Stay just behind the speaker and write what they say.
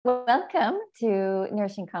Welcome to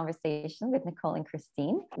Nourishing Conversation with Nicole and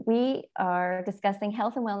Christine. We are discussing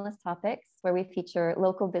health and wellness topics where we feature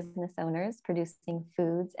local business owners producing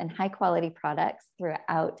foods and high quality products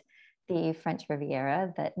throughout the French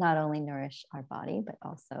Riviera that not only nourish our body, but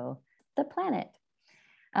also the planet.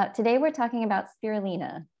 Today, we're talking about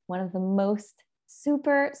spirulina, one of the most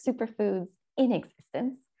superfoods in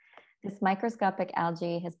existence. This microscopic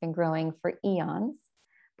algae has been growing for eons,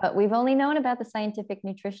 but we've only known about the scientific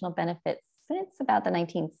nutritional benefits since about the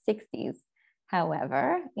 1960s.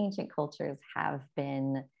 However, ancient cultures have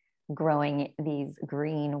been growing these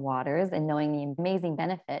green waters and knowing the amazing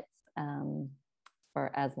benefits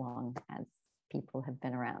for as long as people have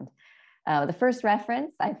been around. The first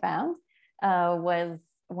reference I found was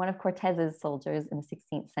one of Cortez's soldiers in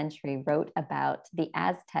the 16th century wrote about the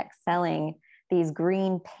Aztecs selling these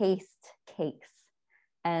green paste cakes.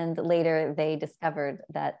 And later they discovered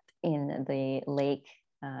that in the lake,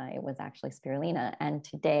 it was actually spirulina. And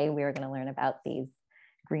today we are going to learn about these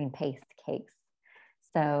green paste cakes.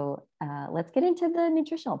 So let's get into the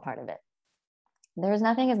nutritional part of it. There's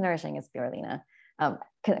nothing as nourishing as spirulina,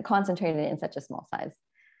 concentrated in such a small size.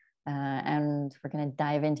 And we're going to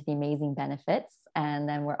dive into the amazing benefits. And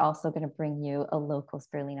then we're also going to bring you a local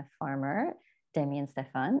spirulina farmer, Damien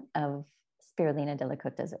Stefan of Spirulina de la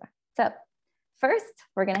Côte d'Azur. So first,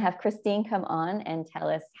 we're going to have Christine come on and tell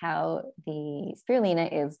us how the spirulina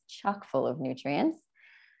is chock full of nutrients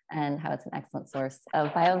and how it's an excellent source of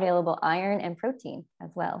bioavailable iron and protein as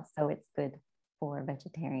well. So it's good for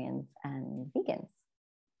vegetarians and vegans.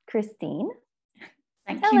 Christine,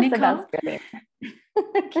 thank tell you, us Nicole. about spirulina.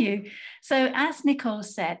 Thank you. So as Nicole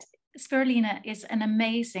said, spirulina is an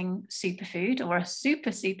amazing superfood, or a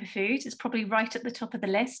superfood. It's probably right at the top of the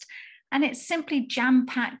list. And it's simply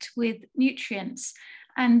jam-packed with nutrients.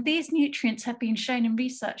 And these nutrients have been shown in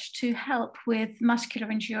research to help with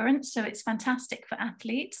muscular endurance. So it's fantastic for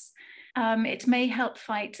athletes. It may help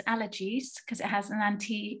fight allergies because it has an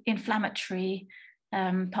anti-inflammatory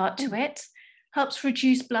part to it. Helps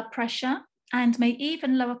reduce blood pressure and may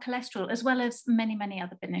even lower cholesterol, as well as many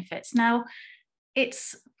other benefits. Now,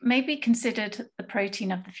 it's maybe considered the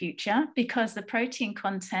protein of the future because the protein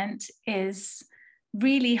content is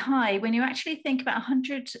really high. When you actually think about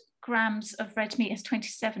 100 grams of red meat is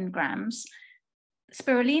 27 grams,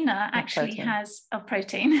 spirulina actually has of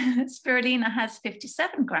protein. Spirulina has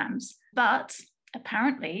 57 grams, but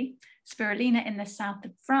apparently spirulina in the south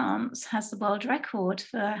of France has the world record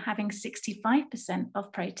for having 65%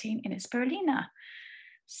 of protein in its spirulina.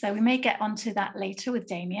 So we may get onto that later with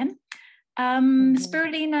Damien.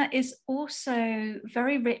 Spirulina is also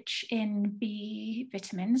very rich in B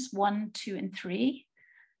vitamins 1, 2, and 3.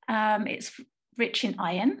 It's rich in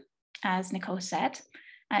iron, as Nicole said.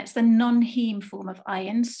 It's the non-heme form of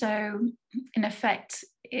iron. So in effect,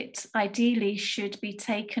 it ideally should be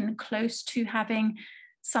taken close to having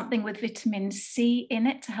something with vitamin C in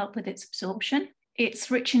it to help with its absorption. It's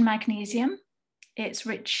rich in magnesium. It's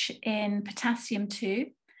rich in potassium too.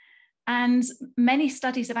 And many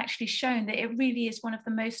studies have actually shown that it really is one of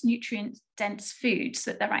the most nutrient-dense foods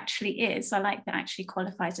that there actually is. I like that actually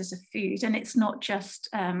qualifies as a food. And it's not just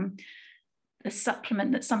the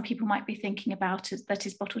supplement that some people might be thinking about that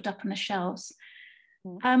is bottled up on the shelves.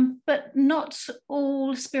 But not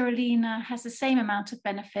all spirulina has the same amount of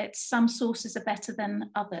benefits. Some sources are better than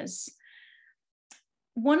others.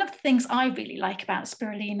 One of the things I really like about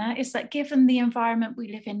spirulina is that given the environment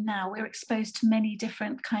we live in now, we're exposed to many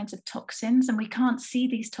different kinds of toxins, and we can't see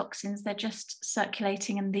these toxins. They're just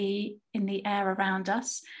circulating in the air around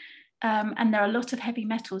us. And there are a lot of heavy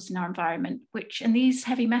metals in our environment, and these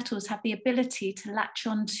heavy metals have the ability to latch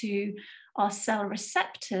onto our cell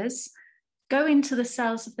receptors, go into the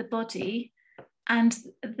cells of the body, and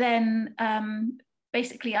then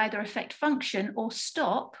basically either affect function or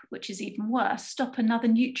stop, which is even worse, stop another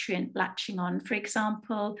nutrient latching on. For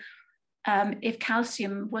example, if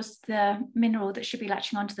calcium was the mineral that should be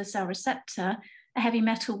latching onto the cell receptor, a heavy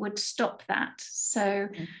metal would stop that. So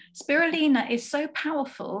spirulina is so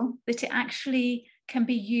powerful that it actually can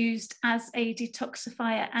be used as a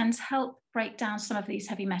detoxifier and help break down some of these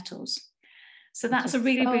heavy metals. So that's a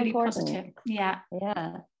really positive. Yeah.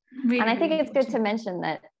 Really, and I think really it's good to mention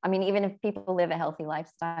that, I mean, even if people live a healthy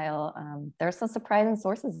lifestyle, there are some surprising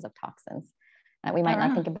sources of toxins that we might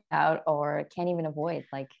not think about or can't even avoid,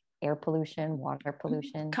 like air pollution, water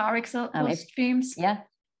pollution, car exhaust fumes.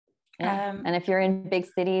 And if you're in big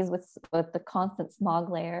cities with the constant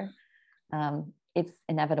smog layer, it's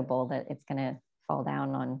inevitable that it's going to fall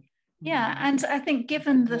down on. And I think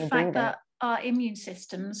given the fact that our immune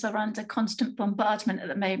systems are under constant bombardment at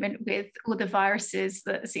the moment with all the viruses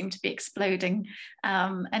that seem to be exploding,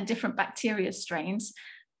 and different bacteria strains.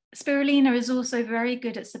 Spirulina is also very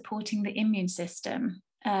good at supporting the immune system.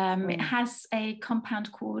 It has a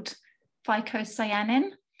compound called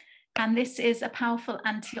phycocyanin, and this is a powerful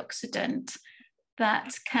antioxidant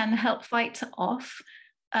that can help fight off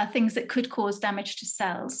things that could cause damage to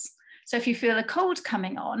cells. So if you feel a cold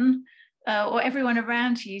coming on, or everyone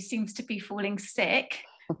around you seems to be falling sick,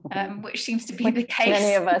 which seems to be the case.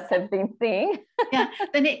 Many of us have been seeing. Yeah,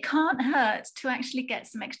 then it can't hurt to actually get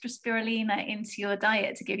some extra spirulina into your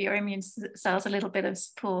diet to give your immune cells a little bit of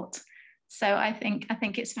support. So I think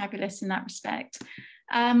it's fabulous in that respect.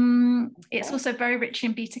 It's also very rich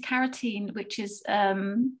in beta carotene, which is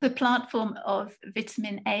the plant form of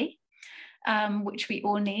vitamin A, which we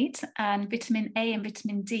all need. And vitamin A and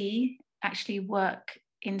vitamin D actually work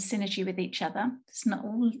in synergy with each other. It's not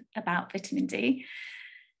all about vitamin D.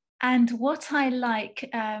 And what I like,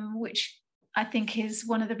 which I think is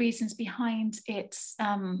one of the reasons behind its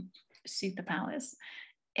superpowers,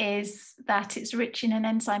 is that it's rich in an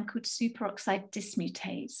enzyme called superoxide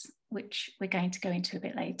dismutase, which we're going to go into a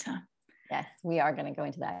bit later. Yes, we are going to go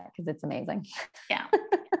into that because it's amazing. Yeah.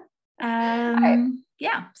 Right.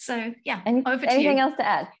 Yeah. So yeah, over to you. Anything else to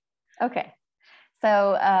add? Okay.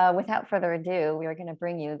 So without further ado, we are going to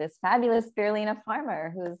bring you this fabulous spirulina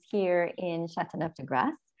farmer who's here in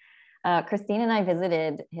Châteauneuf-de-Grasse. Christine and I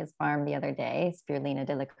visited his farm the other day, Spirulina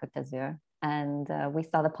de la Côte d'Azur, and we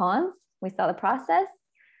saw the ponds, we saw the process,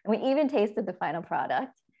 and we even tasted the final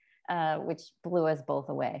product, which blew us both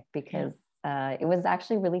away because it was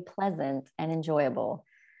actually really pleasant and enjoyable,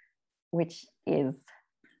 which is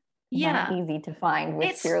not easy to find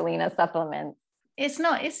with spirulina supplements. It's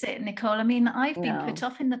not, is it, Nicole? I mean, I've been put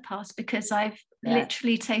off in the past because I've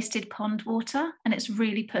literally tasted pond water and it's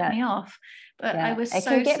really put me off. But I was it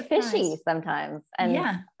so can get surprised. Fishy sometimes,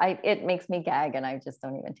 and it makes me gag, and I just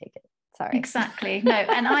don't even take it. Sorry. Exactly. No,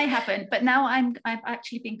 and I haven't. But now I've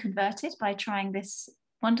actually been converted by trying this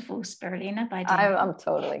wonderful spirulina by Damien. I'm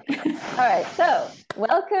totally kidding. All right. So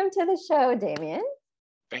welcome to the show, Damien.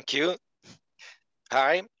 Thank you.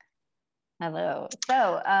 Hi. Hello.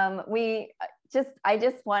 So I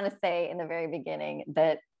just want to say in the very beginning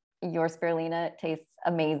that your spirulina tastes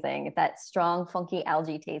amazing. That strong, funky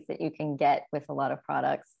algae taste that you can get with a lot of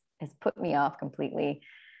products has put me off completely.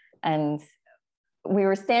 And we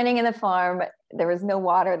were standing in the farm, there was no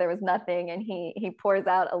water, there was nothing. And he pours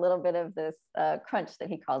out a little bit of this crunch that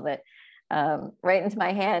he calls it right into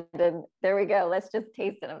my hand. And there we go, let's just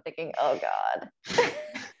taste it. I'm thinking, oh God.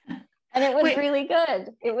 And it was really good.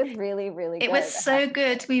 It was really, really good. It was so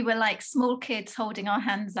good. We were like small kids holding our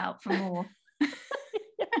hands out for more.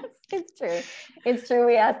 Yes, it's true. It's true.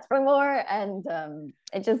 We asked for more, and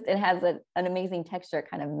it has an amazing texture. It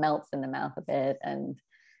kind of melts in the mouth a bit, and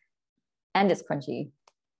it's crunchy.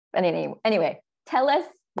 But anyway, tell us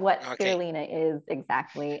what spirulina is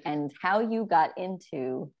exactly and how you got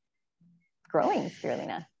into growing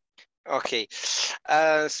spirulina. Okay,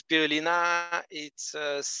 spirulina, it's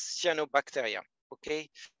cyanobacteria. Okay,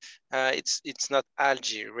 it's not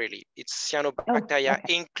algae really. It's cyanobacteria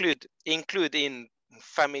include in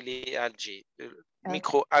family algae,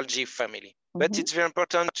 microalgae family. But it's very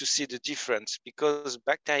important to see the difference because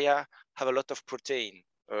bacteria have a lot of protein,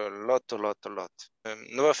 a lot.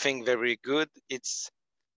 Another thing very good, it's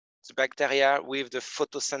the bacteria with the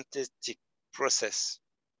photosynthetic process.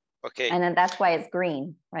 Okay, and then that's why it's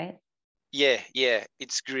green, right? Yeah,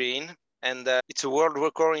 it's green, and it's a world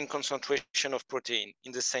record in concentration of protein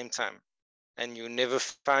in the same time. And you never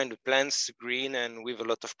find plants green and with a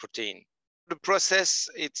lot of protein. The process,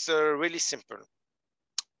 it's really simple.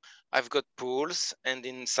 I've got pools, and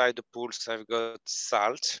inside the pools, I've got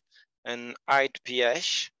salt and high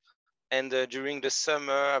pH. And during the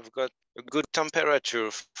summer, I've got a good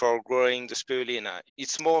temperature for growing the spirulina.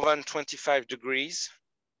 It's more than 25 degrees,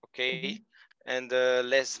 okay? And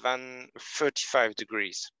less than 35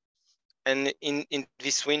 degrees. And in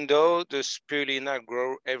this window, the spirulina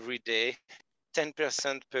grow every day,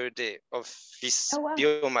 10% per day of this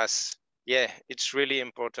biomass. Yeah, it's really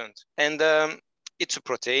important. And it's a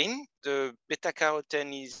protein. The beta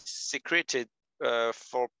carotene is secreted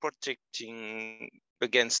for protecting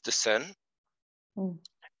against the sun.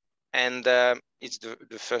 And it's the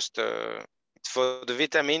first, for the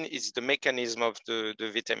vitamin, it's the mechanism of the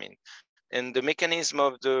vitamin. And the mechanism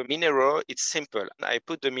of the mineral, it's simple. I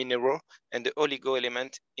put the mineral and the oligo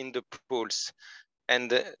element in the pools. And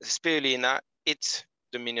the spirulina eats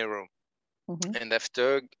the mineral. And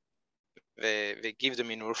after, they give the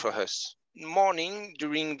mineral for us. Morning,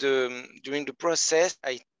 during the process,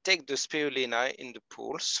 I take the spirulina in the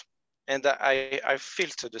pools, and I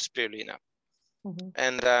filter the spirulina. Mm-hmm.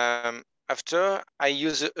 And after, I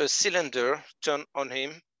use a cylinder, turn on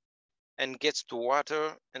him, and gets the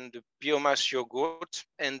water and the biomass yogurt,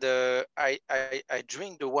 and I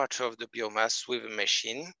drink the water of the biomass with a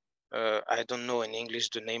machine. I don't know in English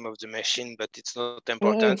the name of the machine, but it's not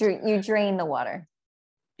important. You drain the water.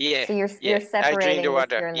 Yeah. So you're separating I drink the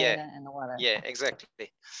water. spirulina and the water. Yeah,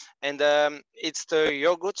 exactly. And it's the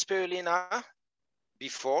yogurt spirulina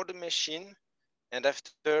before the machine, and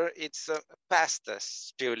after it's a pasta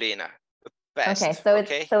spirulina. Okay,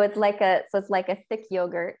 so it's like a thick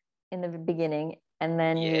yogurt in the beginning, and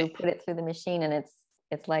then you put it through the machine, and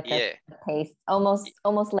it's like a paste,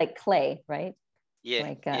 almost like clay, right? Yeah,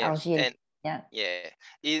 like argile.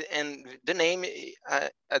 And the name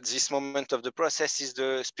at this moment of the process is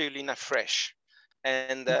the spirulina fresh,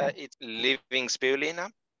 and it's living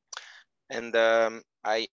spirulina, and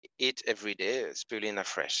I eat every day spirulina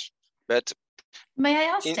fresh. But may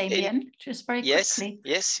I ask, Damien, just very quickly?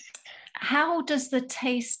 Yes. How does the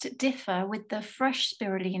taste differ with the fresh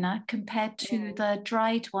spirulina compared to the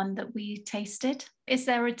dried one that we tasted? Is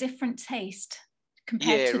there a different taste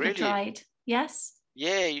compared to the dried? Yes.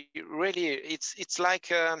 Yeah, really, it's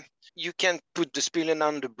like you can put the spirulina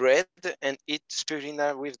on the bread and eat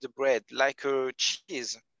spirulina with the bread, like a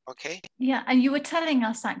cheese. Okay. Yeah, and you were telling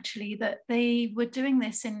us actually that they were doing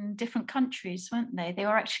this in different countries, weren't they? They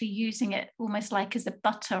were actually using it almost like as a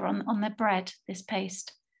butter on their bread, this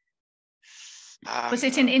paste. Was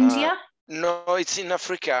it in India? No, it's in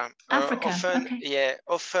Africa. Africa, often, okay.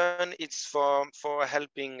 Often it's for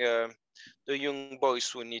helping the young boys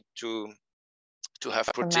who need to have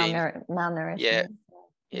protein. Malnourishment.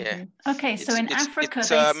 Yeah. Mm-hmm. Okay, so in Africa,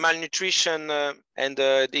 it's malnutrition, and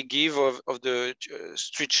they give of the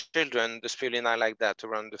street children the spirulina like that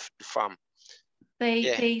around the farm.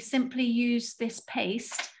 They simply use this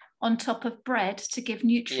paste on top of bread to give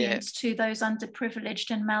nutrients to those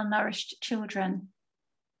underprivileged and malnourished children.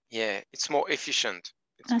 Yeah, it's more efficient.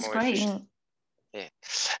 That's great. Efficient. Yeah,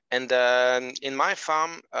 and in my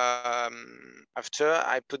farm, after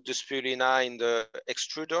I put the spirulina in the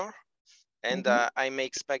extruder, and I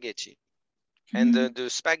make spaghetti. And the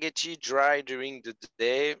spaghetti dry during the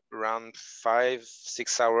day, around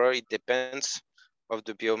 5-6 hours. It depends of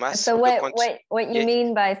the biomass. So what you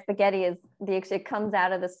mean by spaghetti is it comes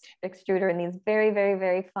out of the extruder in these very, very,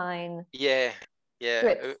 very fine strips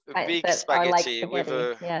a big spaghetti with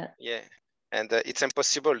a and it's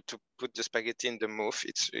impossible to put the spaghetti in the mouth.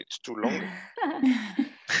 It's too long.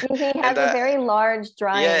 He has a very large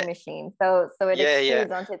drying machine, so it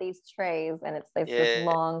extrudes onto these trays, and it's this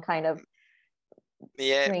long kind of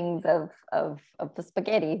strings of the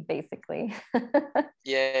spaghetti, basically.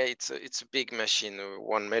 It's a big machine,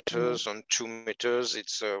 1 meter on 2 meters.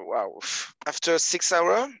 It's wow. After 6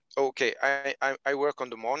 hours, okay, I work on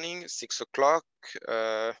the morning, 6 o'clock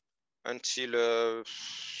until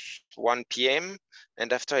 1 p.m.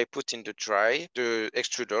 and after I put in the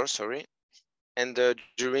extruder, sorry. And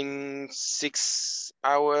during 6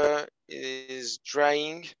 hours is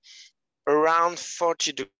drying around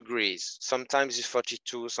 40 degrees. Sometimes it's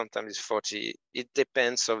 42, sometimes it's 40. It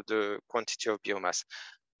depends of the quantity of biomass.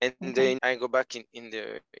 And then I go back in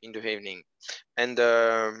the evening, and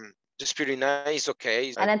the spirulina is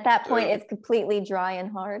okay. And at that point, it's completely dry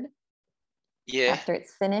and hard. Yeah. After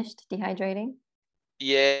it's finished dehydrating.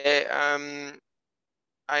 Yeah.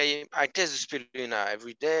 I test the spirulina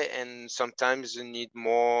every day, and sometimes you need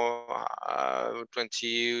more,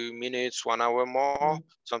 20 minutes, 1 hour more.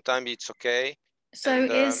 Sometimes it's okay. So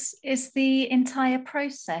is the entire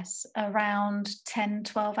process around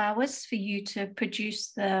 10-12 hours for you to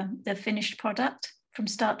produce the finished product from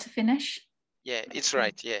start to finish? Yeah, it's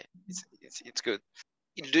right. Yeah, it's good.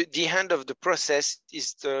 The end of the process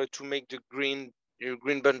is to make the green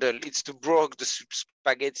bundle. It's to broke the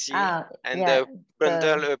spaghetti and the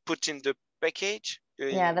bundle put in the package.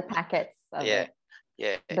 The packets of it.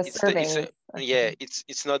 Yeah, the servings.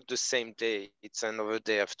 It's not the same day. It's another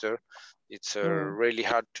day after. It's really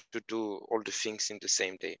hard to do all the things in the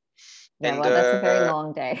same day. Yeah, well, that's a very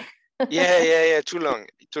long day. Too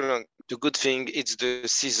long. The good thing, it's the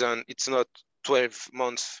season. It's not 12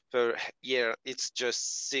 months per year. It's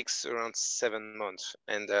just around 7 months.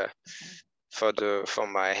 And for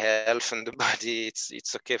my health and the body,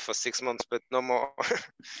 it's okay for 6 months, but no more.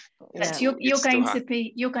 You're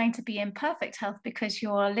going to be in perfect health because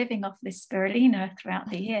you're living off this spirulina throughout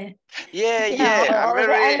the year.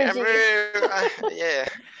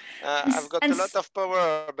 I've got a lot of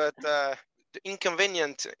power, but the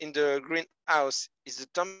inconvenient in the greenhouse is the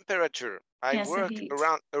temperature. I work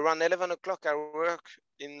around 11 o'clock. I work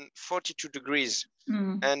in 42 degrees,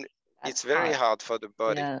 Mm. and That's it's very hot. hard for the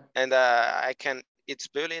body. Yeah. And I can. It's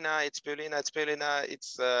spirulina. It's spirulina. It's spirulina.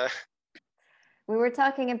 It's. We were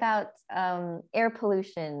talking about air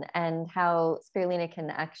pollution and how spirulina can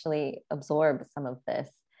actually absorb some of this.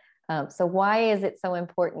 So why is it so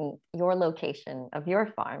important, your location of your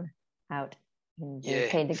farm out in the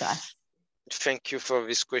Pays de Grasse? Thank you for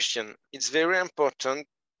this question. It's very important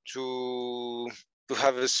to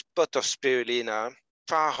have a spot of spirulina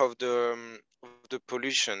far of the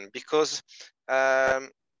pollution, because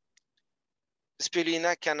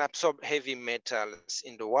spirulina can absorb heavy metals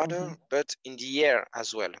in the water, but in the air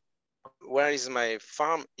as well. Where is my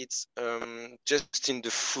farm? It's just in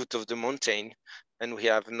the foot of the mountain, and we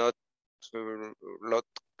have not a lot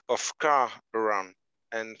of car around.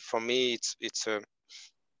 And for me, it's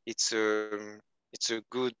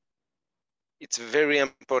very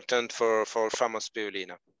important for farmer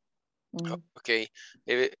spirulina. Okay,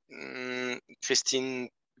 Christine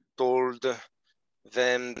told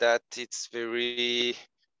them that it's very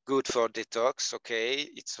good for detox. Okay,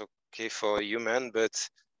 it's okay for human, but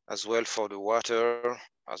as well for the water,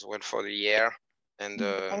 as well for the air, and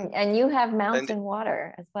you have mountain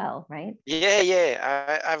water as well, right?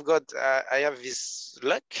 I've got I have this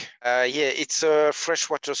luck. It's a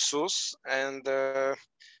freshwater source, and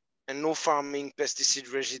no farming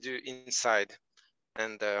pesticide residue inside.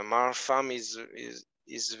 And my farm is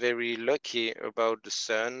very lucky about the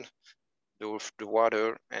sun, the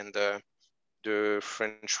water, and the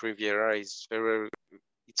French Riviera is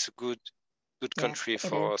it's a good country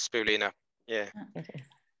for spirulina. Yeah.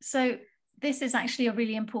 So this is actually a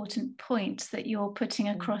really important point that you're putting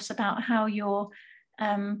across about how you're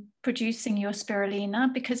producing your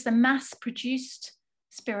spirulina, because the mass-produced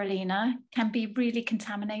spirulina can be really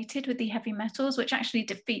contaminated with the heavy metals, which actually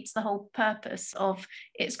defeats the whole purpose of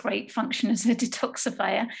its great function as a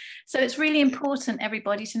detoxifier. So it's really important,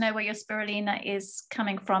 everybody, to know where your spirulina is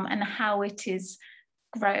coming from and how it is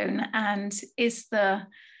grown, and is the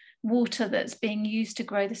water that's being used to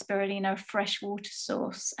grow the spirulina a fresh water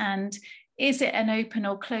source, and is it an open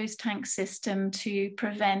or closed tank system to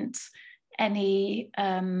prevent any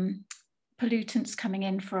pollutants coming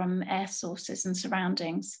in from air sources and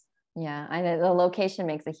surroundings. Yeah, I know the location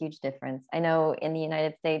makes a huge difference. I know in the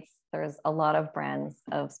United States, there's a lot of brands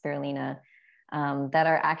of spirulina that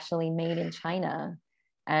are actually made in China.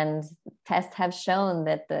 And tests have shown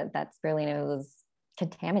that that spirulina was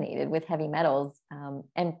contaminated with heavy metals,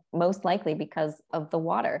 and most likely because of the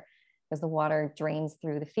water, because the water drains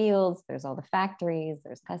through the fields, there's all the factories,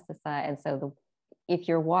 there's pesticide. And so if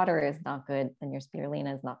your water is not good, then your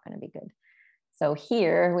spirulina is not going to be good. So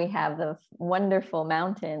here we have the wonderful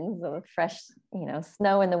mountains of fresh,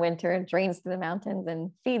 snow in the winter, drains through the mountains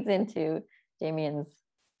and feeds into Damien's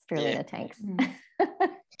spirulina tanks.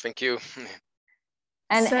 Thank you.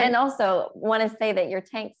 And also want to say that your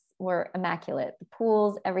tanks were immaculate. The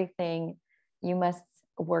pools, everything. You must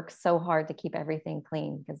work so hard to keep everything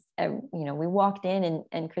clean, because we walked in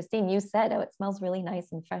and Christine, you said, "Oh, it smells really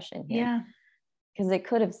nice and fresh in here." Yeah. Because it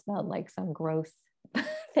could have smelled like some gross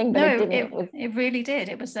thing, but no, it didn't. It really did.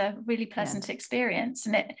 It was a really pleasant experience,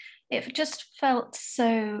 and it just felt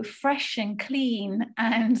so fresh and clean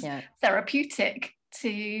and therapeutic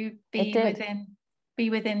to be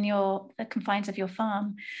within the confines of your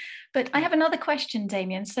farm. But I have another question,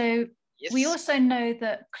 Damien. So we also know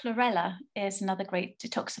that chlorella is another great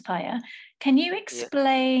detoxifier. Can you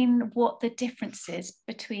explain what the difference is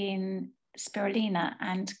between spirulina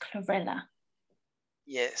and chlorella?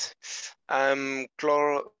 Yes,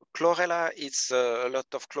 chlorella is a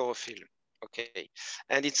lot of chlorophyll, okay,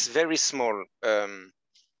 and it's very small.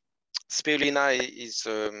 Spirulina is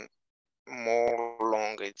more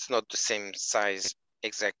long; it's not the same size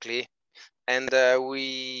exactly, and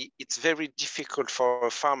it's very difficult for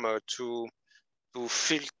a farmer to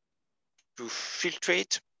filtrate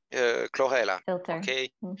chlorella. Filter.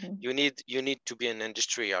 Okay, you need to be an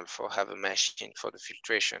industrial for have a machine for the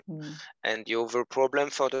filtration. And the other problem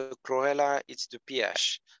for the chlorella, it's the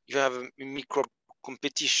pH. You have a microbe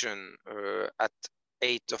competition at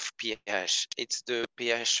 8 of pH. It's the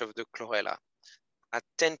pH of the chlorella. At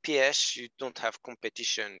 10 pH, you don't have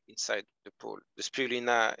competition inside the pool. The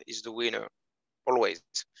spirulina is the winner, always.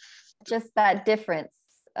 Just that difference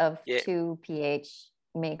of 2 pH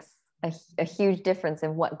makes a huge difference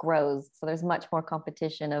in what grows. So there's much more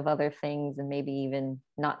competition of other things and maybe even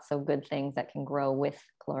not so good things that can grow with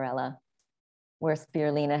chlorella, where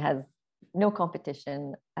spirulina has no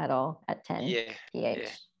competition at all at 10 pH.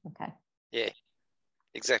 Okay. Yeah,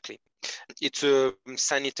 exactly. It's a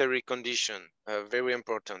sanitary condition, very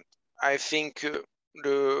important. I think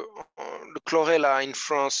the chlorella in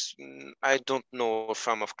France, I don't know a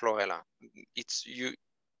farm of chlorella.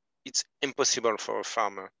 It's impossible for a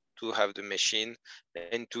farmer to have the machine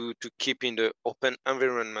and to keep in the open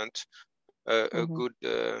environment a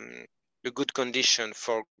good condition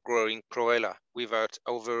for growing chlorella without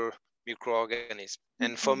other microorganisms.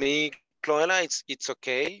 And for me, chlorella it's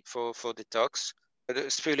okay for detox. But the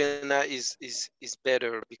spirulina is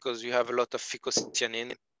better because you have a lot of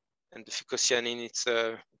phycocyanin, and the phycocyanin, it's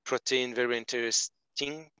a protein very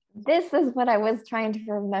interesting. This is what I was trying to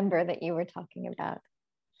remember that you were talking about.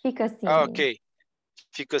 Phycocyanin. Okay,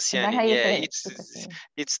 Is that how you yeah, say it?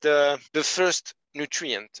 it's the first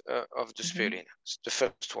nutrient of the spirulina. It's the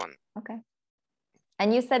first one. Okay.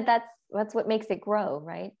 And you said that's what makes it grow,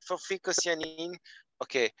 right? For phycocyanin,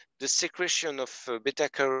 okay, the secretion of beta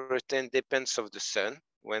carotene depends of the sun.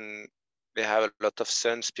 When they have a lot of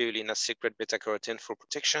sun, spirulina secrete beta carotene for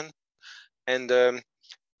protection, and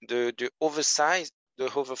the oversize, the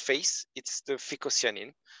overface, it's the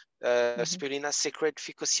phycocyanin. Spirulina secrete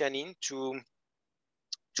phycocyanin to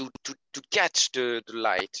catch the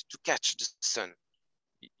light, to catch the sun.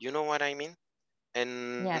 You know what I mean?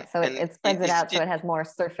 And yeah, so it spreads it out so it has more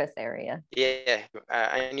surface area. Yeah,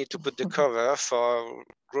 I need to put the cover for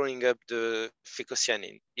growing up the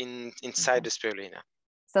phycocyanin inside the spirulina.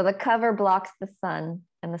 So the cover blocks the sun,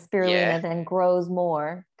 and the spirulina then grows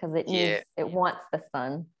more because it wants the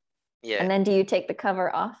sun. Yeah. And then do you take the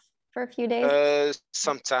cover off for a few days?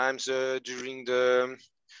 Sometimes during the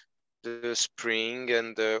spring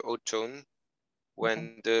and the autumn,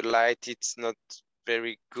 when the light it's not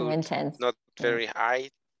very good, too intense, not very high.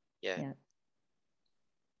 Yeah.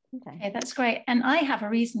 Okay, that's great. And I have a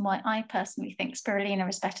reason why I personally think spirulina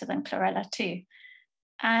is better than chlorella too.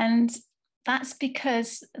 And that's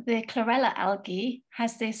because the chlorella algae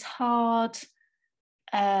has this hard,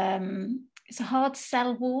 it's a hard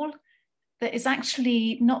cell wall that is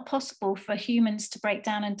actually not possible for humans to break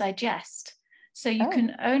down and digest. So you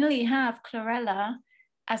can only have chlorella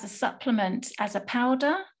as a supplement, as a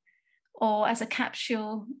powder, or as a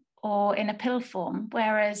capsule, or in a pill form.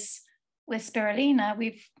 Whereas with spirulina,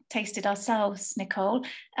 we've tasted ourselves, Nicole,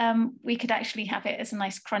 we could actually have it as a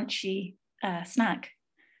nice crunchy snack.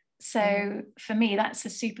 So for me, that's a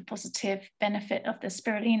super positive benefit of the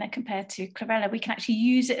spirulina compared to chlorella. We can actually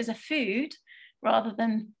use it as a food rather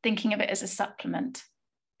than thinking of it as a supplement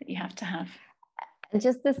that you have to have. And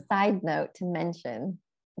just a side note to mention,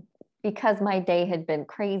 because my day had been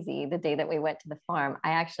crazy the day that we went to the farm,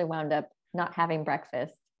 I actually wound up not having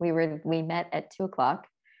breakfast. We met at 2:00,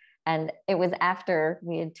 and it was after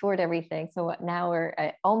we had toured everything. So now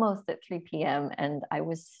we're almost at 3 p.m. and I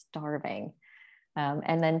was starving.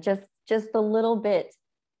 And then just the little bit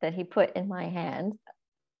that he put in my hand,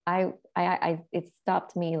 it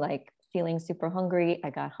stopped me like feeling super hungry. I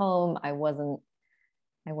got home. I wasn't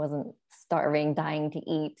starving, dying to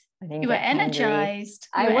eat. I didn't You were get hangry. energized.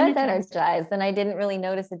 I was energized, and I didn't really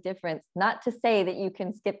notice a difference. Not to say that you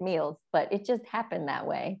can skip meals, but it just happened that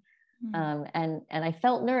way. And I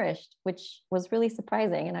felt nourished, which was really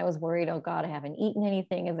surprising. And I was worried, oh God, I haven't eaten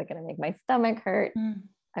anything. Is it going to make my stomach hurt?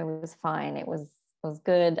 I was fine. It was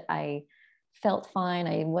good. I felt fine.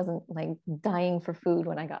 I wasn't like dying for food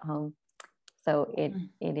when I got home. So it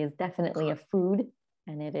is definitely a food,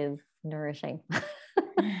 and it is nourishing.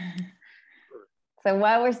 So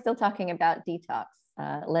while we're still talking about detox,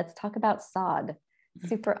 let's talk about SOD,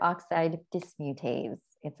 superoxide dismutase.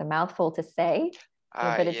 It's a mouthful to say,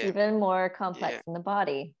 but it's even more complex in the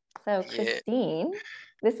body. So Christine,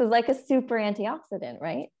 this is like a super antioxidant,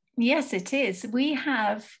 right? Yes, it is. We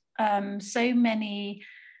have so many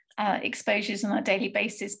exposures on a daily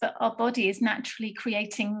basis, but our body is naturally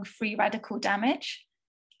creating free radical damage.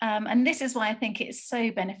 And this is why I think it's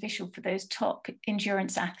so beneficial for those top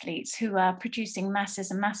endurance athletes who are producing masses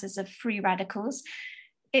and masses of free radicals.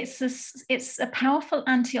 It's a powerful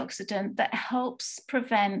antioxidant that helps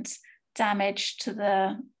prevent damage to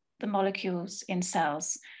the molecules in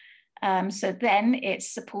cells. So then it's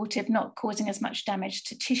supportive, not causing as much damage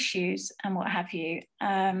to tissues and what have you.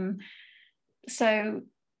 So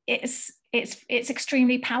it's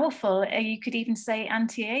extremely powerful. You could even say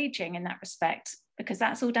anti-aging in that respect, because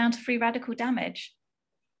that's all down to free radical damage.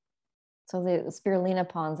 So the spirulina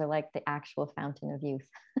ponds are like the actual fountain of youth.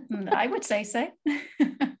 I would say so.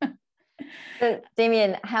 So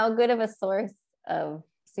Damien, how good of a source of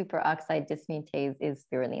superoxide dismutase is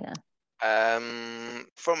spirulina?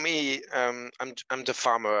 For me, I'm the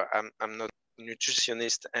farmer. I'm not a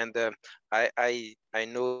nutritionist, and I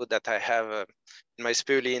know that I have in my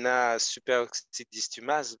spirulina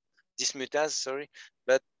superoxide dismutase. Sorry,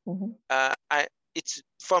 but it's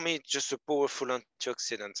for me just a powerful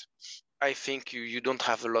antioxidant. I think you don't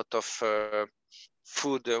have a lot of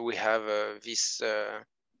food. We have this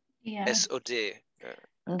SOD.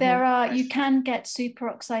 There are, you can get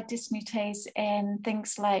superoxide dismutase in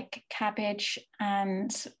things like cabbage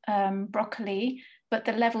and broccoli, but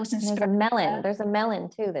the levels in spirulina, there's a melon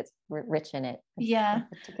too that's rich in it. Yeah,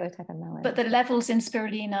 a particular type of melon. But the levels in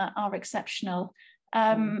spirulina are exceptional.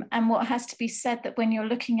 And what has to be said, that when you're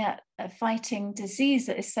looking at fighting disease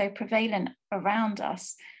that is so prevalent around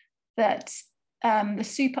us, that the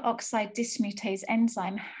superoxide dismutase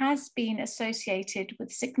enzyme has been associated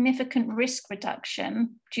with significant risk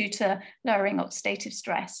reduction due to lowering oxidative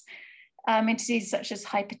stress in diseases such as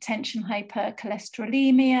hypertension,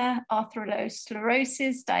 hypercholesterolemia,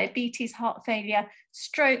 atherosclerosis, diabetes, heart failure,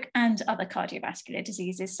 stroke, and other cardiovascular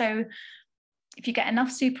diseases. So if you get enough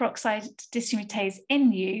superoxide dismutase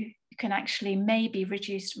in you, you can actually maybe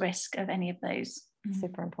reduce risk of any of those.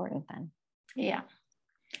 Super important then. Yeah.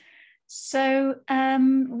 So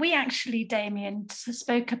we actually, Damien,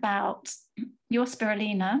 spoke about your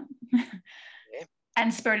spirulina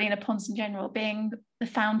and spirulina ponds in general being the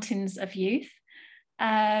fountains of youth.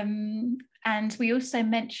 And we also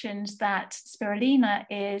mentioned that spirulina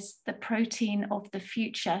is the protein of the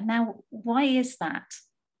future. Now, why is that?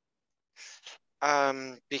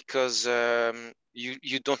 Because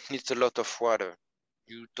you don't need a lot of water.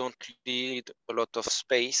 You don't need a lot of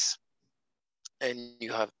space. And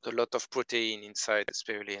you have a lot of protein inside the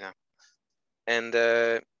spirulina. And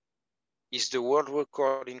is the world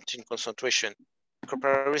record in concentration.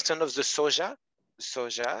 Comparison of the soja.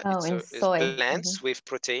 It's plants with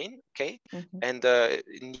protein, okay? And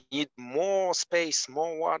need more space,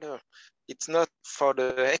 more water. It's not for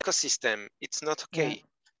the ecosystem. It's not okay. Yeah.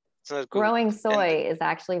 It's not good. Growing soy is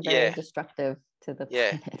actually very destructive to the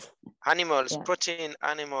planet. Animals, protein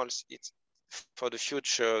animals, it's for the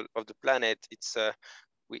future of the planet. It's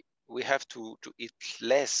we have to eat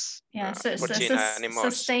less protein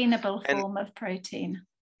animals. Sustainable form of protein.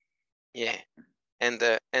 Yeah, and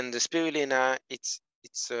the spirulina, it's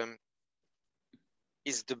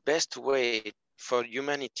is the best way for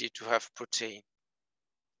humanity to have protein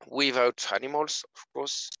without animals, of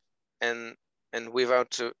course, and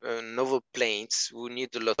without novel plants who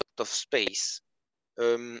need a lot of space.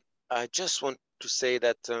 I just want to say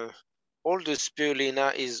that all the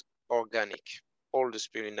spirulina is organic. All the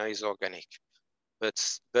spirulina is organic, but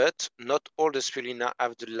not all the spirulina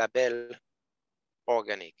have the label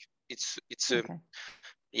organic. It's it's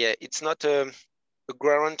not a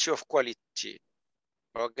guarantee of quality.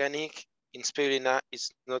 Organic in spirulina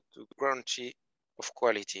is not a guarantee of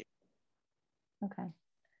quality. Okay.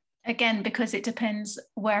 Again, because it depends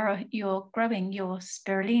where you're growing your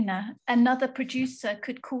spirulina. Another producer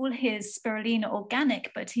could call his spirulina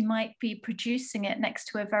organic, but he might be producing it next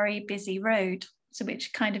to a very busy road, so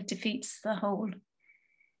which kind of defeats the whole.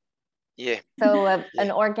 Yeah. So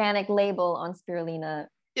an organic label on spirulina,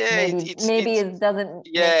 maybe it doesn't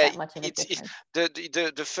make that much of a difference.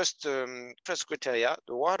 The first criteria,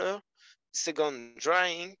 the water. Second,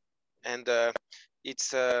 drying, and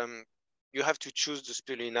it's you have to choose the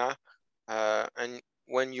spirulina, and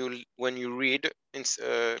when you read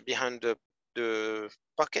behind the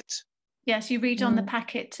packet. Yes, you read on the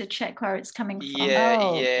packet to check where it's coming from.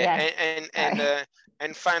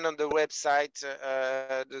 And find on the website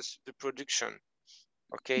the production.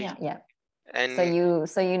 Okay. Yeah. And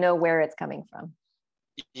so you know where it's coming from.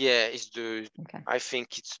 Yeah, it's I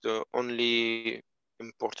think it's the only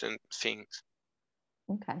important thing.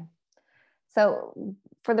 Okay. So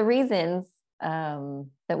for the reasons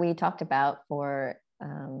that we talked about for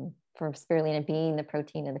spirulina being the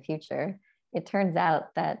protein of the future, it turns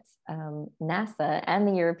out that NASA and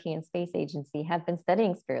the European Space Agency have been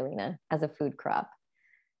studying spirulina as a food crop.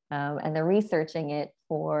 And they're researching it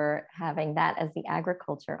for having that as the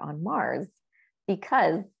agriculture on Mars,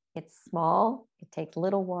 because it's small, it takes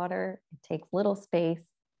little water, it takes little space,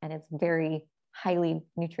 and it's very highly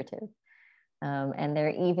nutritive. And they're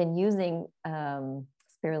even using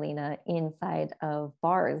spirulina inside of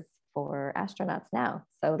bars for astronauts now.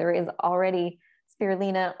 So there is already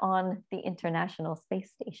spirulina on the International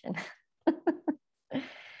Space Station.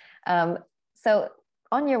 So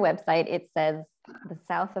on your website, it says the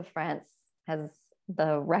south of France has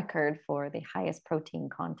the record for the highest protein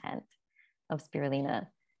content of spirulina.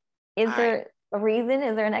 Is there a reason?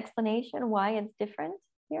 Is there an explanation why it's different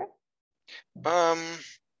here?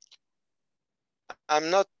 I'm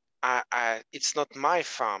not. It's not my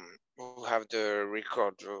farm who have the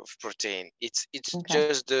record of protein. It's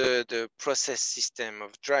just the process system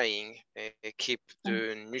of drying keep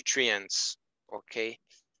the nutrients. Okay,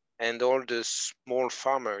 and all the small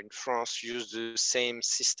farmer in France use the same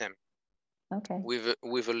system. Okay.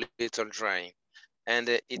 With a little drying, and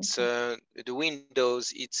it's Okay. the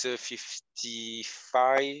windows. It's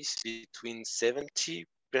 55 between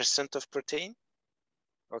 70% of protein.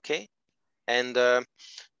 Okay, and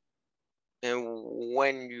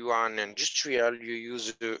when you are an industrial, you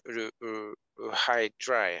use a high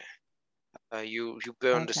dry. You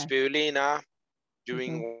burn the Okay. spirulina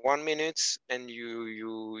during Mm-hmm. 1 minute, and you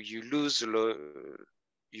lose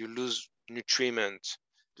nutriment.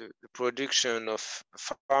 The production of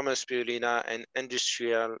farmer spirulina and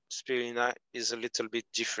industrial spirulina is a little bit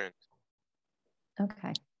different.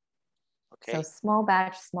 Okay. So Okay, small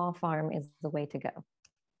batch, small farm is the way to go.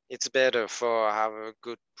 it's better for have a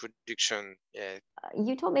good production. Yeah.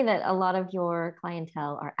 You told me that a lot of your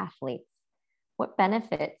clientele are athletes. What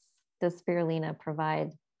benefits does spirulina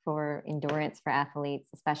provide for endurance for athletes,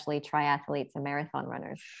 especially triathletes and marathon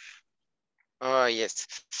runners? Oh yes.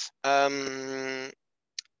 The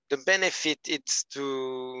benefit is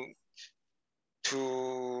to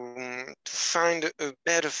find a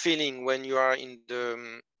better feeling when you are in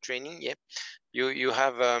the training. Yeah, you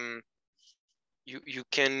have you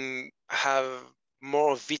can have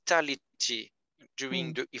more vitality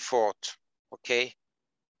during the effort. Okay,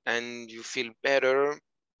 and you feel better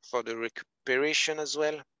for the recuperation as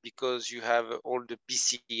well, because you have all the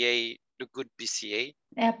BCA, the good BCA.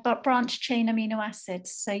 Yeah, but branch chain amino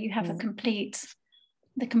acids. So you have the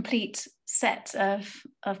complete set of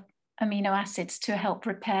amino acids to help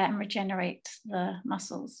repair and regenerate the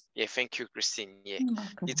muscles. Yeah, thank you, Christine. Yeah, You're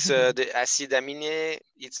welcome. it's the acid amine.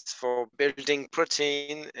 It's for building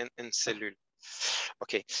protein and cellule.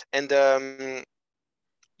 Okay, and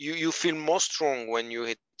you feel more strong when you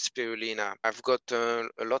hit spirulina. I've got a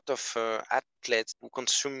lot of athletes who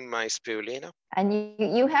consume my spirulina. And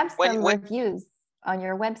you have some When reviews on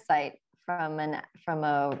your website from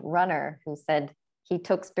a runner who said he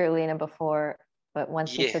took spirulina before, but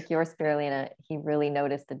once he yeah, took your spirulina, he really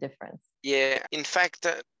noticed a difference. yeah. In fact,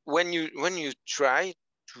 when you try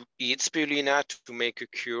to eat spirulina to make a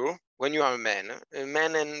cure, when you are a man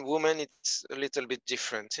and woman, it's a little bit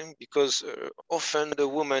different, because often the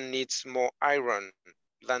woman needs more iron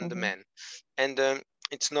than the man, and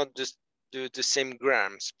it's not the same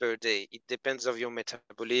grams per day. It depends of your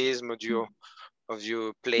metabolism, of your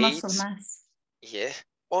Muscle plate. mass. Yeah,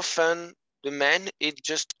 often the man eat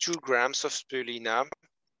just 2 grams of spirulina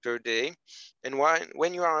per day, and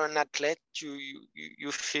when you are an athlete,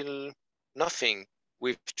 you feel nothing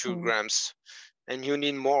with 2 grams, and you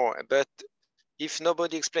need more. But if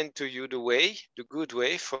nobody explained to you the good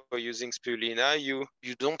way for using spirulina, you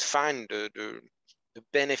don't find the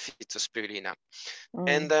benefit of spirulina.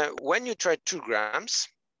 And when you try 2 grams,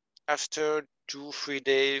 after 2-3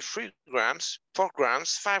 days, 3 grams, 4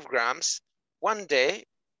 grams, 5 grams, one day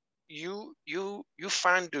you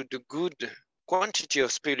find the good quantity of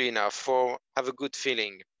spirulina for have a good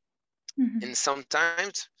feeling. And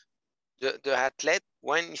sometimes the athlete,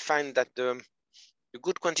 when he find that the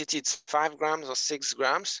good quantity is 5 grams or 6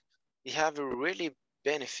 grams, he have a really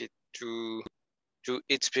benefit to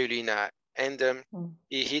eat spirulina, and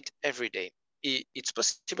he eat every day. It's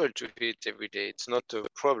possible to eat every day. It's not a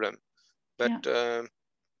problem, but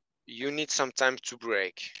you need some time to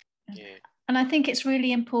break. Yeah. And I think it's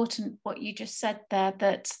really important what you just said there,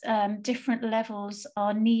 that different levels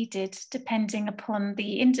are needed depending upon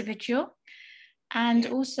the individual, and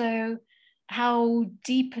also how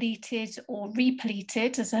depleted or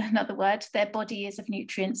repleted, as another word, their body is of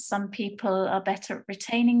nutrients. Some people are better at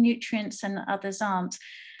retaining nutrients and others aren't.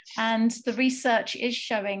 And the research is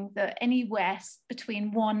showing that anywhere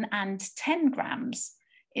between 1 and 10 grams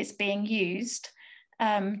is being used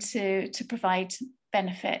to provide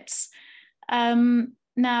benefits.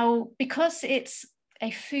 Now, because it's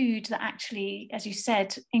a food that actually, as you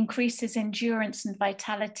said, increases endurance and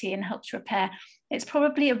vitality and helps repair, it's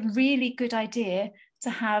probably a really good idea to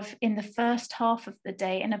have in the first half of the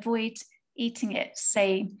day and avoid eating it,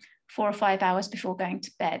 say, 4 or 5 hours before going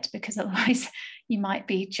to bed, because otherwise you might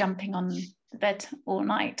be jumping on the bed all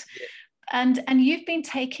night. Yeah. And you've been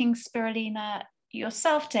taking spirulina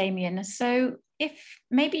yourself, Damien. So if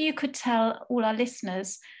maybe you could tell all our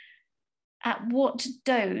listeners at what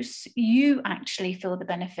dose you actually feel the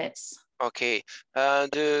benefits. Okay,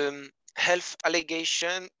 the health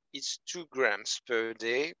allegation is 2 grams per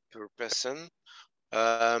day per person.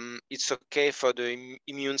 It's okay for the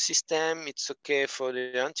immune system. It's okay for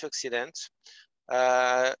the antioxidants.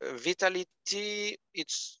 Vitality,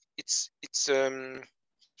 it's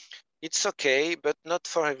okay, but not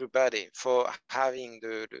for everybody. For having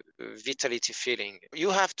the vitality feeling, you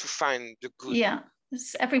have to find the good. Yeah.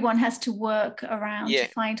 everyone has to work around to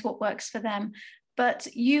find what works for them. But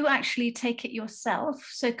you actually take it yourself.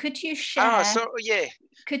 So could you share?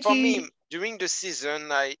 For me, during the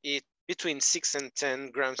season, I eat between 6 and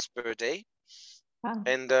 10 grams per day. Wow.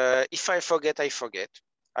 And if I forget, I forget.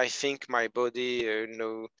 I think my body,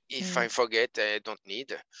 if I forget, I don't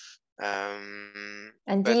need.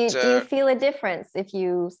 And do you feel a difference if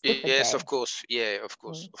you skip a day? Yes, of course. Yeah, of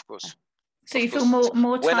course. So you feel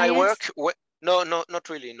more tired? When I work, no, not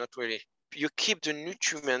really. You keep the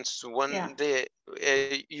nutrients one day.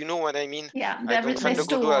 You know what I mean? Yeah, I don't find a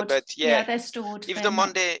good word, but they're stored. If the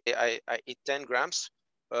Monday I eat 10 grams,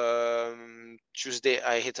 Tuesday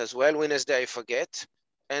I eat as well. Wednesday I forget,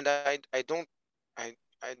 and I don't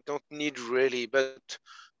need really. But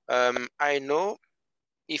I know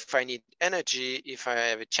if I need energy, if I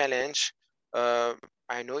have a challenge,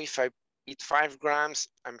 I know if I eat 5 grams,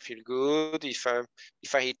 I feel good. If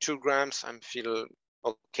I eat 2 grams, I feel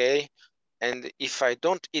okay. And if I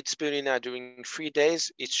don't eat spirulina during 3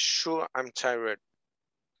 days, it's sure I'm tired.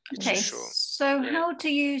 Okay, so how do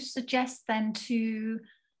you suggest then to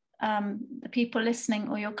the people listening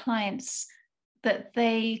or your clients that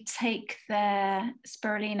they take their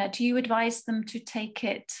spirulina? Do you advise them to take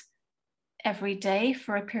it every day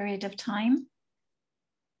for a period of time?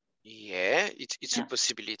 Yeah, it's a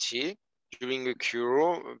possibility. During a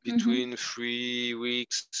cure, between 3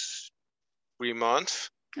 weeks, 3 months.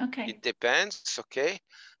 Okay. It depends, okay?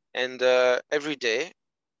 And every day,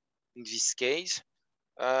 in this case.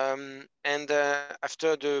 And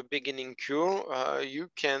after the beginning cure, you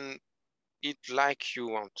can eat like you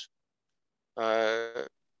want.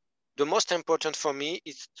 The most important for me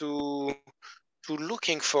is to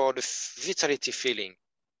looking for the vitality feeling.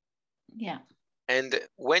 Yeah. And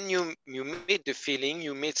when you meet the feeling,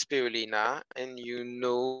 you meet spirulina, and you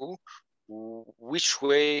know which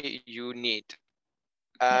way you need.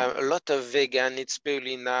 A lot of vegan eat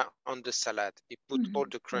spirulina on the salad. They put all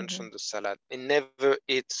the crunch on the salad. They never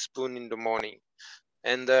eat spoon in the morning.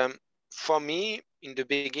 And for me, in the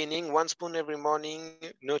beginning, 1 spoon every morning,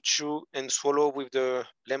 no chew and swallow with the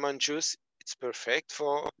lemon juice. It's perfect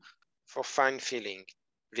for fine feeling,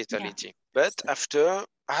 vitality. Yeah. But after,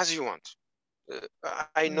 as you want.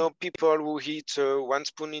 I know people who eat 1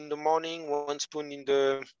 spoon in the morning, 1 spoon in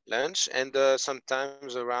the lunch, and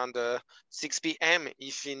sometimes around 6 p.m.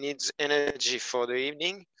 if he needs energy for the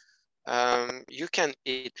evening. You can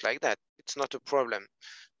eat like that. It's not a problem.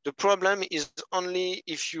 The problem is only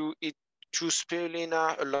if you eat 2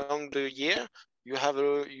 spirulina along the year. You have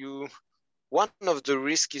one of the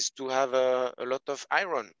risks is to have a lot of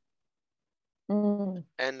iron,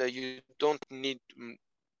 and you don't need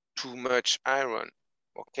too much iron,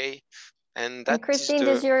 okay? And that Christine,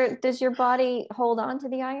 does your body hold on to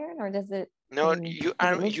the iron, or does it? No,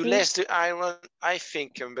 you less the iron, I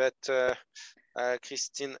think, but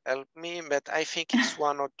Christine helped me, but I think it's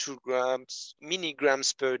 1 or 2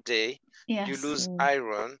 milligrams per day. Yes. You lose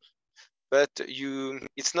iron, but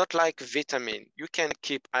it's not like vitamin. You can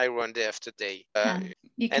keep iron day after day.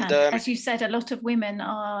 You can. As you said, a lot of women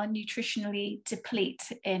are nutritionally deplete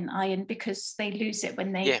in iron because they lose it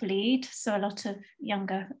when they bleed. So a lot of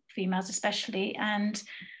younger females especially. And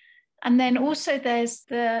then also there's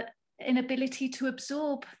the inability to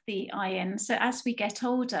absorb the iron. So as we get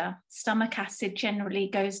older, stomach acid generally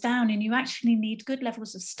goes down, and you actually need good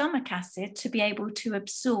levels of stomach acid to be able to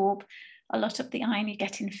absorb a lot of the iron you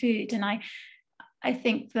get in food. And I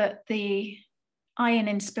think that the iron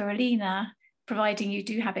in spirulina, providing you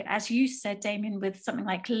do have it, as you said, Damien, with something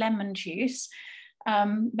like lemon juice,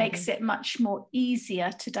 makes it much more easier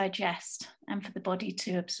to digest and for the body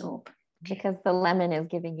to absorb. Because the lemon is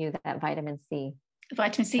giving you that vitamin C.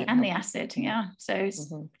 Vitamin C and the acid, so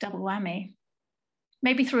it's double whammy.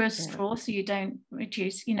 Maybe through a straw so you don't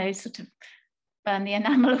reduce, sort of burn the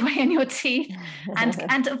enamel away in your teeth.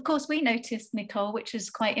 And of course we noticed, Nicole, which is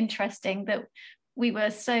quite interesting, that we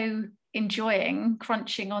were so enjoying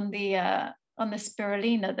crunching on the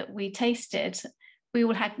spirulina that we tasted. We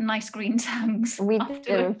all had nice green tongues. We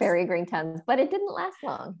did very green tongues, but it didn't last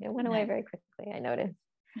long. It went away very quickly, I noticed.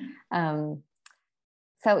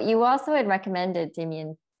 So you also had recommended,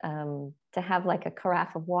 Damien, to have like a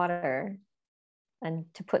carafe of water and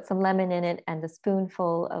to put some lemon in it and a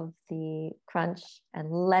spoonful of the crunch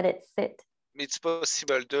and let it sit. It's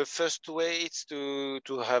possible. The first way is to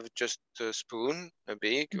have just a spoon, a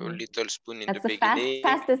big or little spoon in the beginning.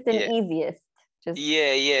 That's the fastest and easiest. Just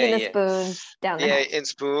in a spoon down the hatch. And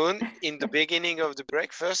spoon in the beginning of the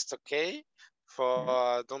breakfast, okay?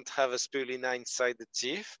 For don't have a spirulina inside the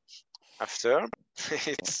teeth. After,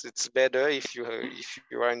 it's better if you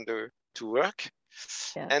are in to work,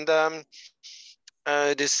 and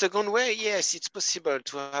The second way, yes, it's possible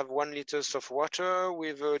to have 1 liter of water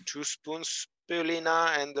with 2 spoons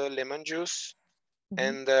spirulina and lemon juice,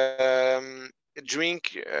 and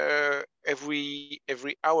drink every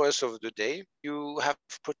hours of the day. You have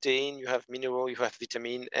protein, you have mineral, you have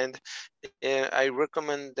vitamin, and I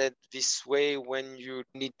recommend that this way when you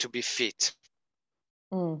need to be fit.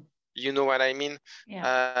 You know what I mean?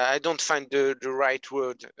 Yeah. I don't find the right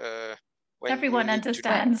word. When everyone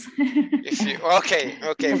understands. If you okay,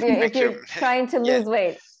 if you're trying to lose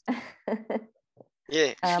weight.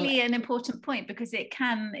 Yeah, actually an important point, because it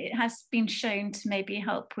has been shown to maybe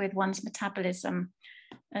help with one's metabolism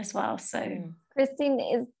as well. So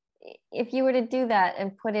Christine, if you were to do that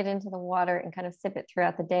and put it into the water and kind of sip it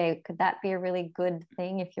throughout the day, could that be a really good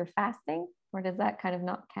thing if you're fasting, or does that kind of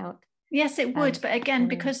not count? Yes, it would, but again,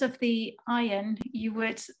 because of the iron, you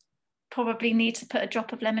would probably need to put a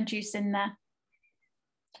drop of lemon juice in there.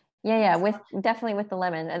 Yeah, definitely with the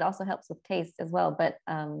lemon. It also helps with taste as well. But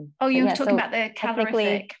you were talking about the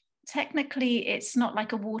calorific. Technically, it's not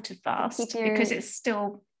like a water fast because it's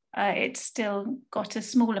still got a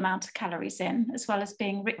small amount of calories in, as well as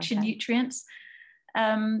being rich in nutrients.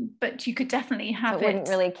 But you could definitely have it wouldn't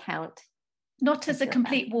really count. Not as a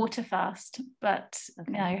complete water fast, but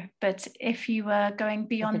no. But if you were going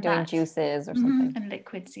beyond that, doing juices or something and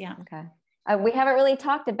liquids, yeah. Okay. We haven't really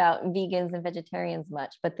talked about vegans and vegetarians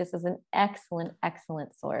much, but this is an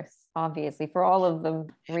excellent source, obviously, for all of the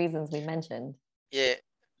reasons we mentioned. Yeah.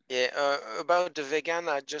 About the vegan,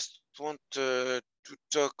 I just want to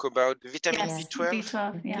talk about vitamin B12.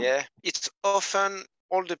 B12, yeah. Yeah, it's often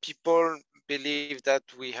all the people believe that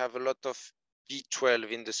we have a lot of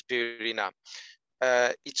B12 in the spirulina.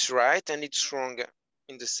 It's right and it's wrong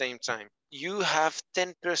in the same time. You have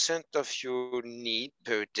 10% of your need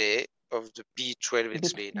per day of the B12 in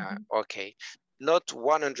spirulina. Okay, not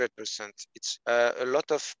 100%. It's a lot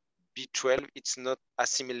of B12. It's not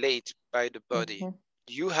assimilated by the body.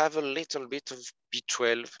 You have a little bit of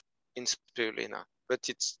B12 in spirulina, but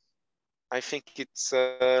I think it's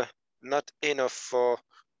not enough for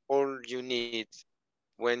all you need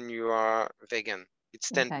when you are vegan.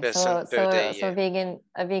 It's 10% per day. So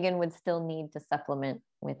a vegan would still need to supplement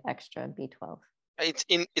with extra B12.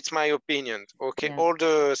 It's my opinion. Okay, all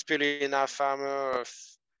the spirulina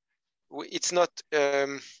farmers, it's not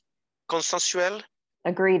consensual.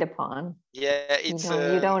 Agreed upon. Yeah, it's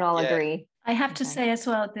you don't all agree. I have to say as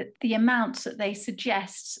well that the amounts that they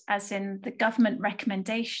suggest, as in the government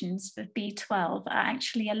recommendations for B12, are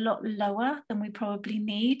actually a lot lower than we probably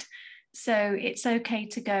need. So it's okay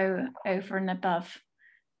to go over and above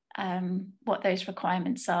what those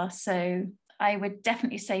requirements are. So I would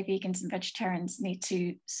definitely say vegans and vegetarians need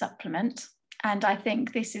to supplement. And I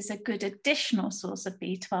think this is a good additional source of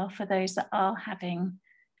B12 for those that are having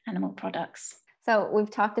animal products. So we've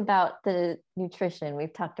talked about the nutrition,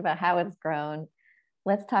 we've talked about how it's grown.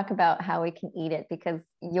 Let's talk about how we can eat it, because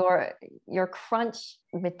your crunch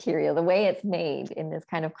material, the way it's made in this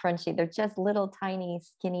kind of crunchy, they're just little tiny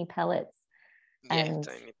skinny pellets. And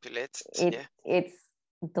tiny pellets. It's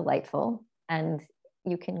delightful, and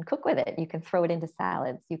you can cook with it. You can throw it into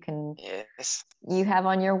salads. You have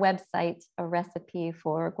on your website a recipe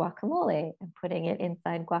for guacamole and putting it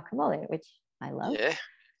inside guacamole, which I love. Yeah.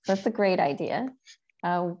 So that's a great idea.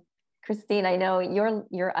 Christine, I know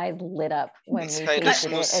your eyes lit up when we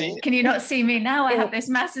tasted it. Can you not see me now? I have this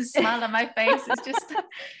massive smile on my face. It's just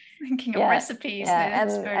thinking of recipes. And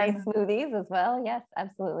smoothies as well. Yes,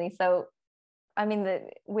 absolutely. So, I mean,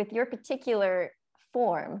 with your particular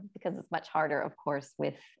form, because it's much harder, of course,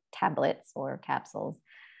 with tablets or capsules.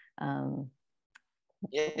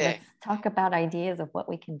 Let's talk about ideas of what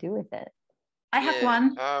we can do with it. I have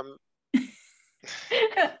one.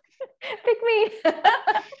 Pick me.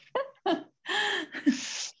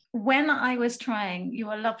 When I was trying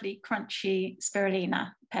your lovely crunchy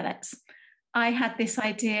spirulina pellets, I had this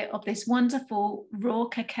idea of this wonderful raw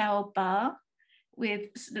cacao bar with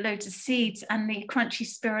loads of seeds and the crunchy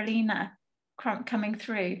spirulina coming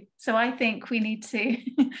through. So I think we need to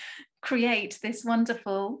create this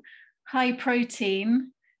wonderful high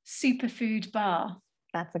protein superfood bar.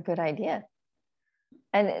 That's a good idea.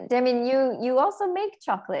 And Damien, you also make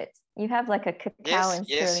chocolate. You have like a cacao and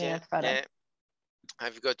spirulina product. Yeah.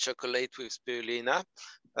 I've got chocolate with spirulina.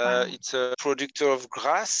 It's a producer of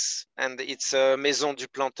grass, and it's a Maison du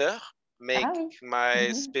Planteur make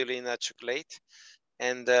my spirulina chocolate.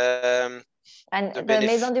 And the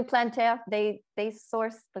Maison du Planteur, they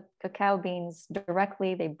source the cacao beans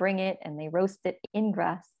directly. They bring it and they roast it in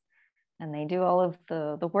grass, and they do all of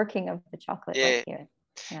the working of the chocolate right here.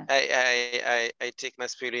 Yeah. I take my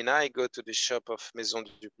spirulina, I go to the shop of Maison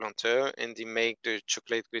du Planteur, and they make the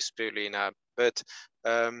chocolate with spirulina. But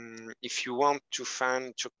if you want to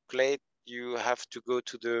find chocolate, you have to go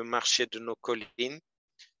to the Marché de nos Collines.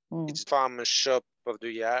 It's a farm shop of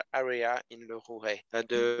the area in Le Rouet.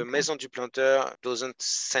 The Maison du Planteur doesn't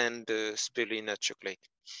send the spirulina chocolate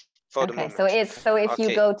for the moment. So if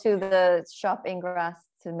you go to the shop in Grasse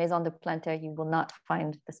to Maison de Planter, you will not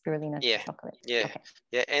find the spirulina chocolate. Yeah,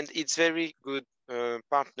 and it's very good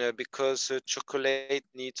partner because chocolate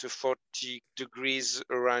needs 40 degrees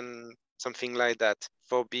around, something like that,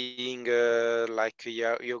 for being like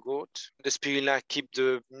a yogurt. The spirulina keep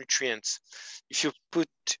the nutrients. If you put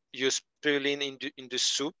your spirulina in the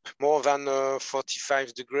soup more than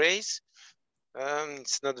 45 degrees,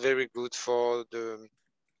 it's not very good for the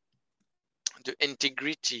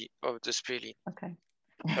integrity of the spirulina. Okay.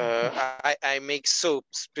 I make soap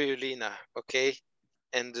spirulina, okay,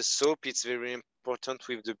 and the soap is very important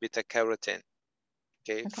with the beta carotene,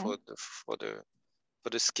 okay, for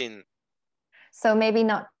the skin. So maybe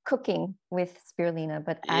not cooking with spirulina,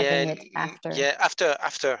 but adding it after. Yeah,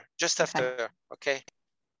 just after, okay.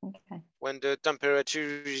 Okay. When the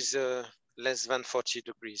temperature is less than 40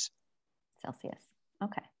 degrees Celsius.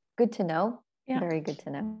 Okay, good to know. Yeah. Very good to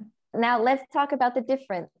know. Now let's talk about the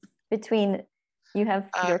difference between, you have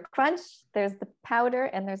your crunch, there's the powder,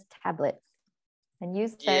 and there's tablets. And you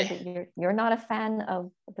said that you're not a fan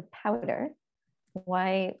of the powder.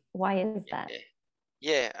 Why is that?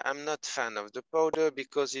 Yeah, I'm not a fan of the powder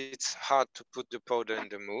because it's hard to put the powder in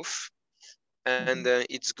the mouth, and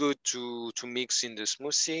it's good to mix in the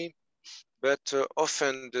smoothie. But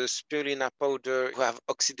often the spirulina powder have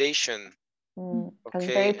oxidation. It's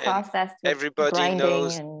very processed with everybody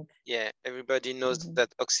knows, and everybody knows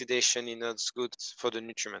that oxidation is not good for the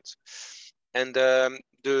nutrients. And the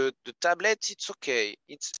tablet, it's okay.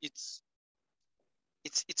 It's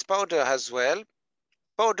powder as well.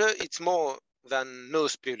 Powder, it's more than no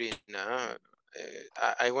spirulina.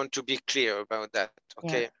 I want to be clear about that.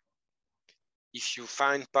 Okay. If you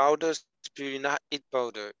find powder, spirulina, eat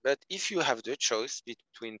powder. But if you have the choice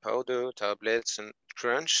between powder, tablets, and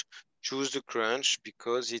crunch, choose the crunch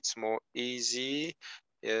because it's more easy,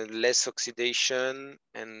 less oxidation,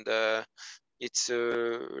 and it's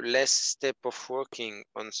less step of working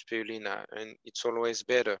on spirulina, and it's always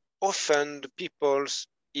better. Often the people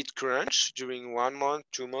eat crunch during 1 month,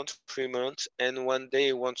 2 months, 3 months, and one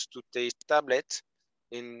day wants to taste tablet,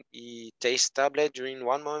 and he tastes tablet during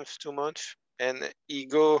 1 month, 2 months, and he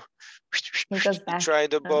goes back. Try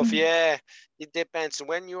the both. Yeah, it depends.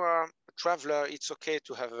 When you are a traveler, it's okay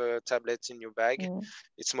to have tablets in your bag.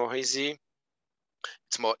 It's more easy.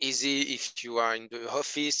 It's more easy if you are in the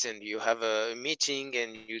office and you have a meeting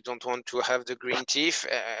and you don't want to have the green teeth.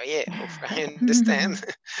 I understand.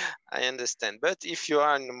 I understand. But if you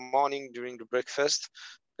are in the morning during the breakfast,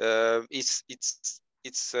 it's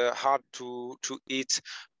hard to eat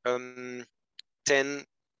 10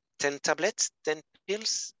 tablets, 10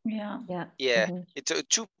 pills. It's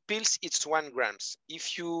 2 pills, it's 1 grams.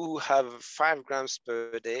 If you have 5 grams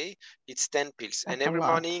per day, it's 10 pills. That's and every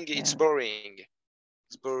morning it's boring.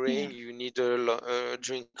 It's boring. You need to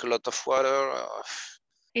drink a lot of water.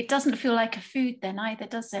 It doesn't feel like a food then either,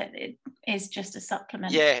 does it? It is just a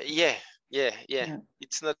supplement. Yeah.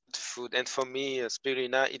 It's not food. And for me,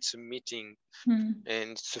 spirulina, it's a meeting,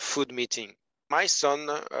 and it's a food meeting. My son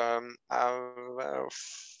have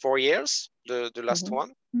 4 years, the last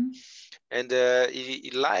one, and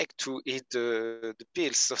he liked to eat the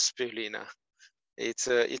pills of spirulina. He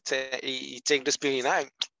take the spirulina,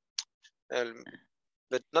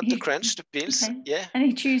 but not the crunch, the pills. Yeah, and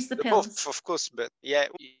he chews the pills. Both, of course, but yeah,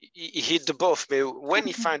 he eat the both. But when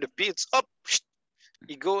he find the pills,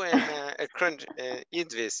 he go and crunch, eat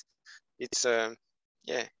this. It's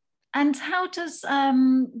yeah. And how does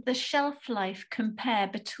the shelf life compare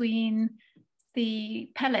between the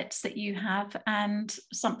pellets that you have and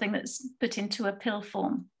something that's put into a pill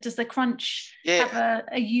form? Does the crunch have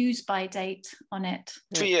a use by date on it?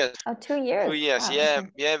 2 years. Oh, 2 years. 2 years. Wow.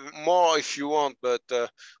 Yeah, more if you want, but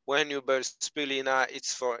when you buy spirulina,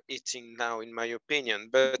 it's for eating now, in my opinion.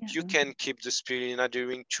 But you can keep the spirulina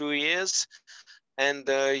during 2 years, and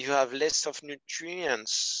you have less of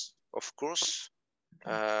nutrients, of course.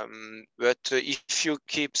 But if you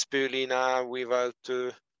keep spirulina without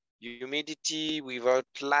humidity, without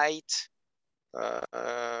light,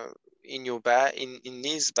 in your bag, in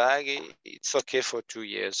this bag, it's okay for 2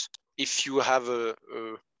 years. If you have a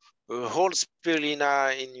whole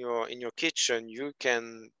spirulina in your kitchen, you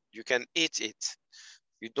can eat it.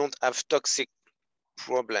 You don't have toxic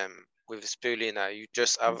problem with spirulina. You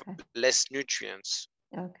just have less nutrients.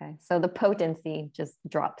 Okay. So the potency just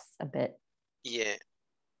drops a bit. Yeah.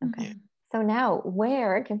 Okay. Yeah. So now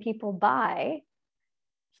where can people buy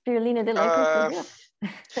Spirulina de la Côte d'Azur?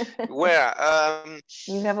 Where?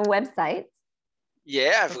 You have a website.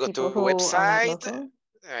 Yeah, I've For got a people who are not website, local.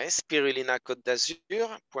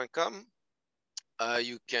 spirulinacote-d'azur.com.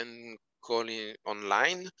 You can call it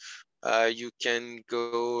online. You can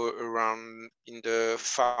go around in the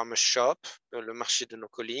farmer shop, le marché de nos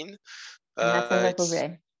collines. And that's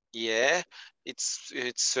in Le Yeah,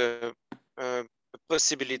 it's a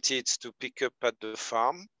possibility. It's to pick up at the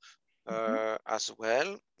farm as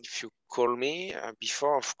well. If you call me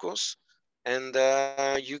before, of course. And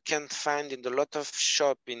you can find in a lot of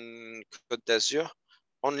shop in Côte d'Azur,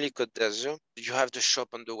 only Côte d'Azur. You have the shop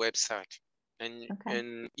on the website, and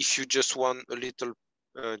if you just want a little,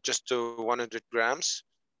 just 100 grams,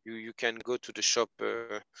 you can go to the shop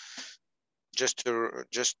just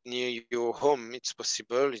near your home. It's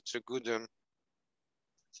possible. It's a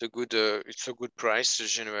good price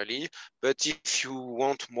generally. But if you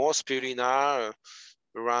want more spirulina,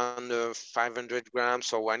 around 500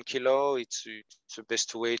 grams or 1 kilo, it's the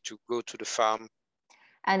best way to go to the farm.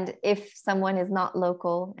 And if someone is not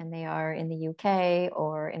local and they are in the UK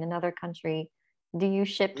or in another country, do you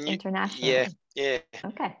ship internationally? Yeah.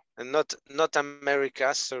 Okay. And not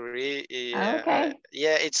America, sorry. Okay.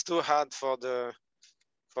 Yeah, it's too hard for the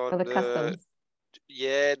customs.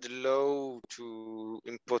 Yeah, the law to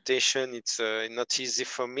importation, it's not easy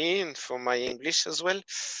for me and for my English as well.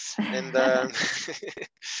 And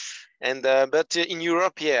but in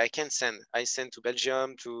Europe, yeah, I send to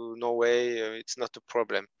Belgium, to Norway. It's not a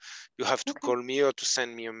problem. You have to call me or to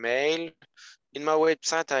send me a mail. In my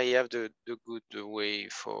website, I have the good way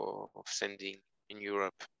for sending in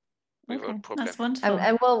Europe without problem. That's wonderful.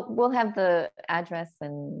 And we'll have the address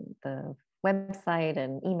and the website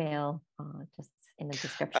and email just in the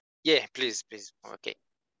description. Yeah, please. Okay.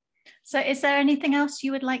 So is there anything else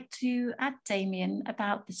you would like to add, Damien,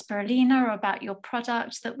 about the spirulina or about your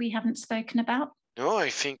product that we haven't spoken about? No, I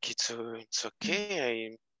think it's okay.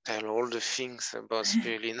 I tell all the things about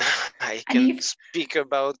spirulina I can speak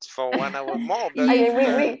about for 1 hour more. But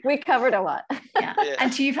we covered a lot. Yeah.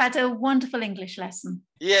 And you've had a wonderful English lesson.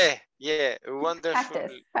 Yeah, a wonderful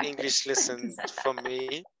practice. English lesson for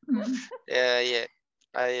me. Yeah.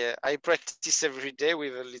 I practice every day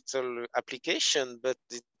with a little application, but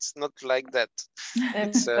it's not like that.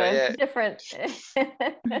 It's different.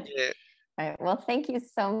 Yeah. All right. Well, thank you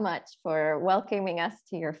so much for welcoming us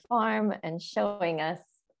to your farm and showing us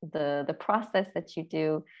the process that you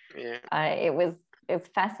do. Yeah. It's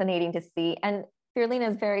fascinating to see. And spirulina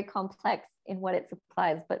is very complex in what it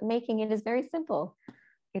supplies, but making it is very simple.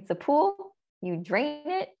 It's a pool, you drain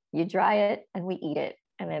it, you dry it, and we eat it.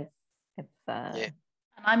 And it's And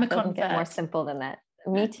I'm a convert. Get more simple than that.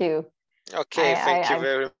 Me too. Okay, thank you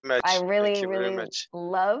very much. I really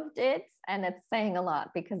loved it, and it's saying a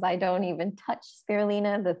lot because I don't even touch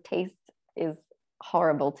spirulina. The taste is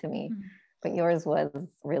horrible to me, but yours was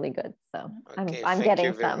really good. So I'm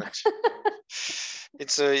getting some.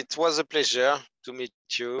 It was a pleasure to meet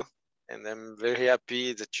you, and I'm very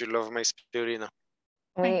happy that you love my spirulina.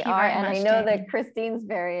 We are, and I know that Christine's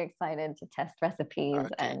very excited to test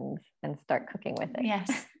recipes and start cooking with it.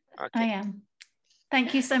 Yes, I am.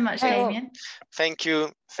 Thank you so much, Damien. Thank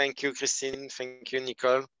you, Christine. Thank you,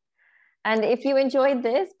 Nicole. And if you enjoyed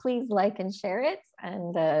this, please like and share it,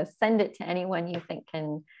 and send it to anyone you think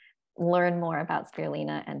can learn more about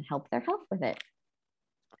spirulina and help their health with it.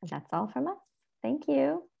 And that's all from us. Thank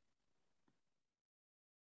you.